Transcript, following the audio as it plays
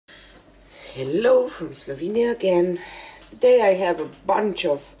Hello from Slovenia again. Today I have a bunch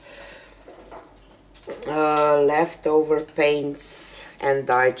of leftover paints and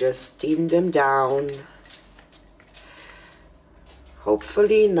I just steamed them down.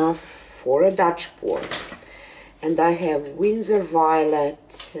 Hopefully enough for a Dutch pour. And I have Windsor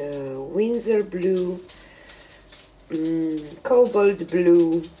Violet, Windsor Blue, Cobalt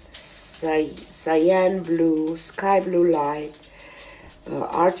Blue, Cyan Blue, Sky Blue Light,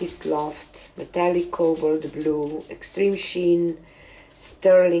 Artist Loft, Metallic Cobalt Blue, Extreme Sheen,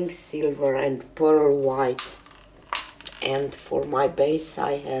 Sterling Silver and Pearl White. And for my base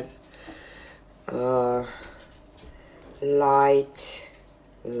I have light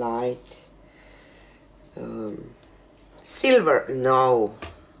silver, no,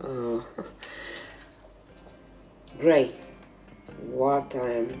 gray, what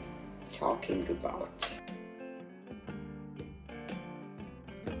I'm talking about.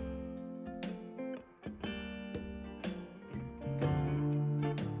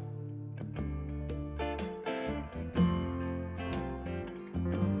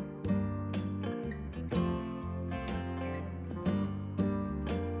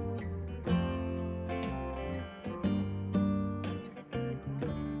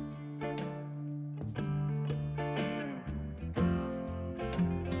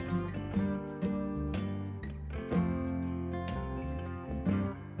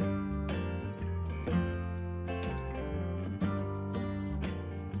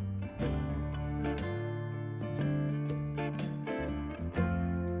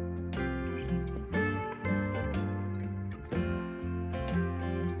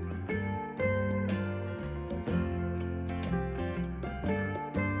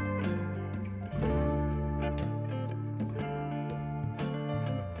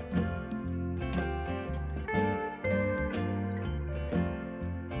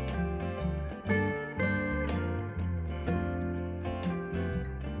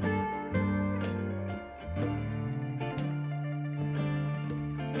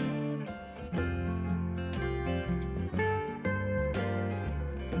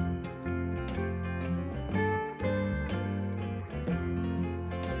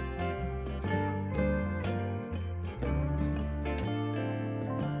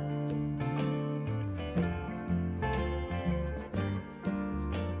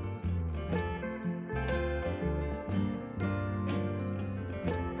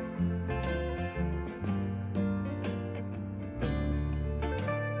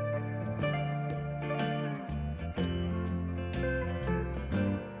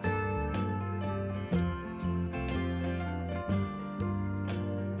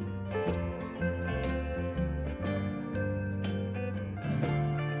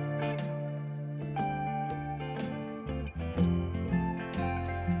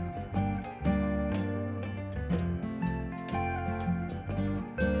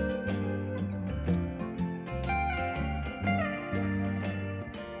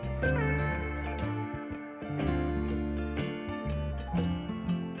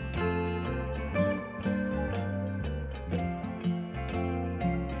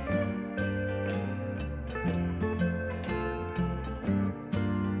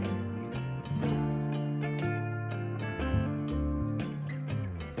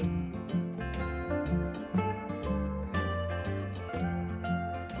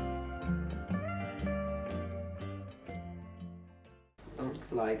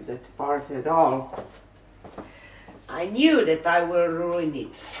 Don't like that part at all. I knew that I will ruin it.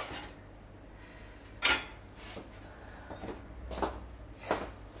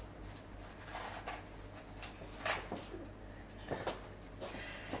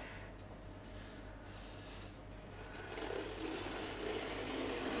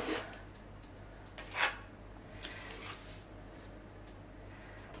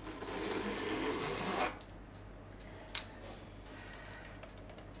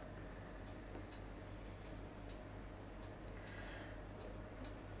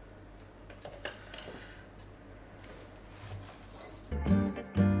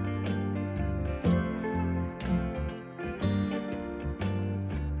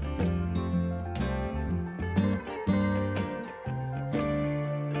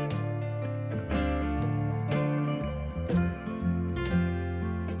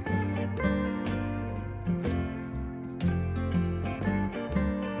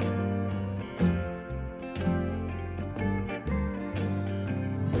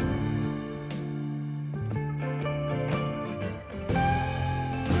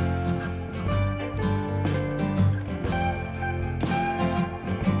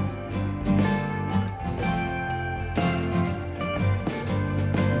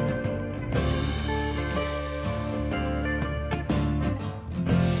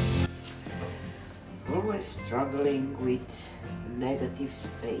 struggling with negative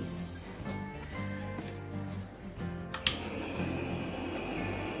space.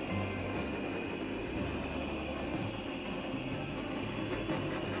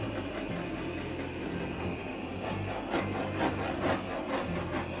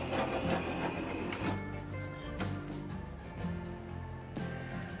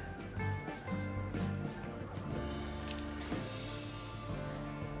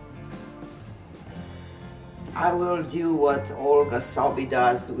 I will do what Olga Sobi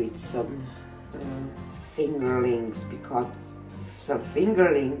does with some fingerlings,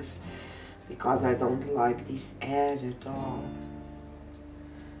 because I don't like this edge at all.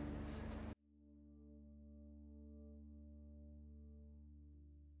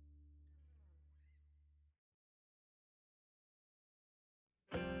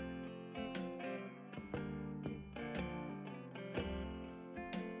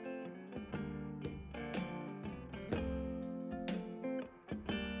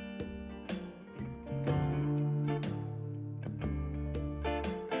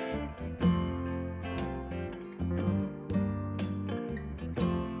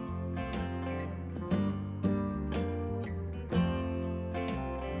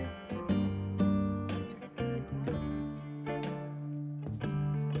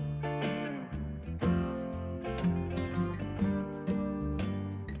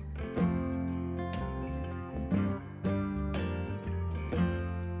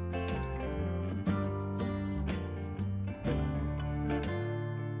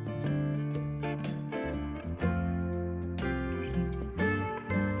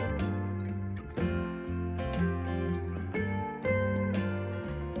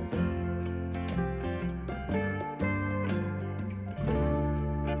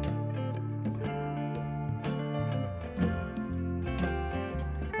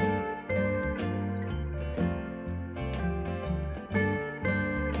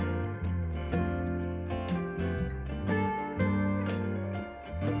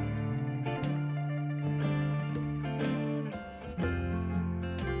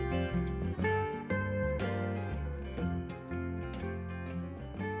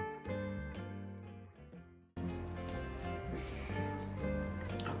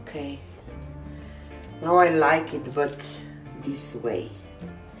 Okay, now I like it, but this way.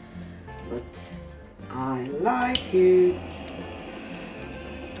 But I like it.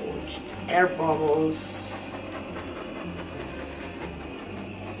 Torched air bubbles.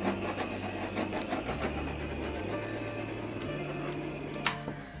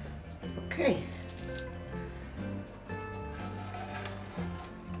 Okay.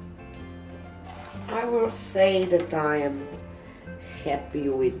 I will say that I am happy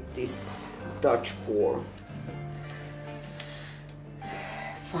with this Dutch pour.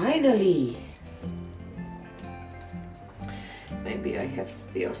 Finally! Maybe I have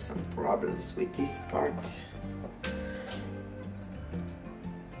still some problems with this part.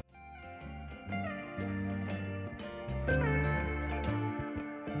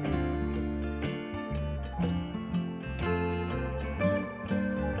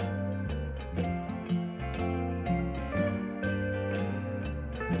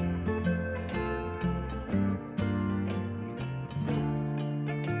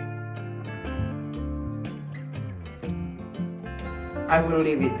 I will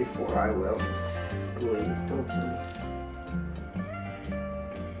leave it before I will ruin it totally.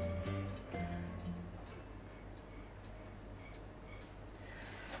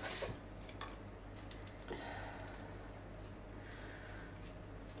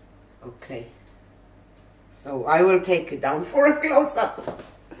 Okay, so I will take it down for a close-up.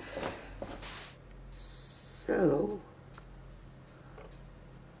 So,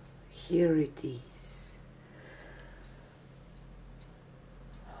 here it is.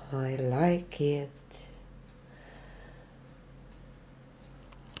 I like it.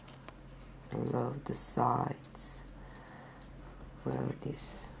 I love the sides where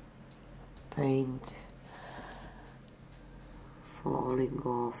this paint falling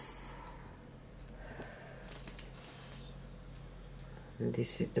off. And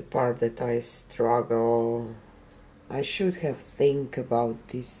this is the part that I struggle. I should have think about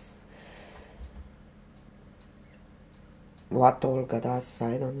this. What Olga does,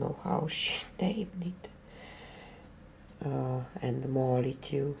 I don't know how she named it. And Molly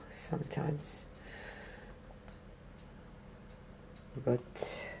too, sometimes.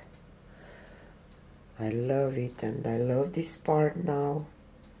 But I love it, and I love this part now.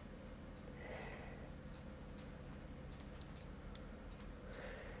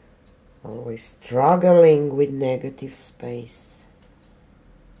 Always struggling with negative space.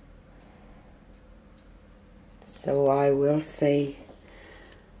 So I will say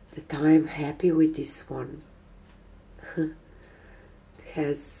that I'm happy with this one. It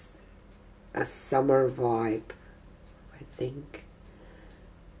has a summer vibe, I think.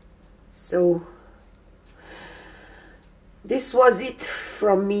 So this was it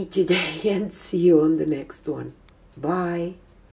from me today, and see you on the next one. Bye.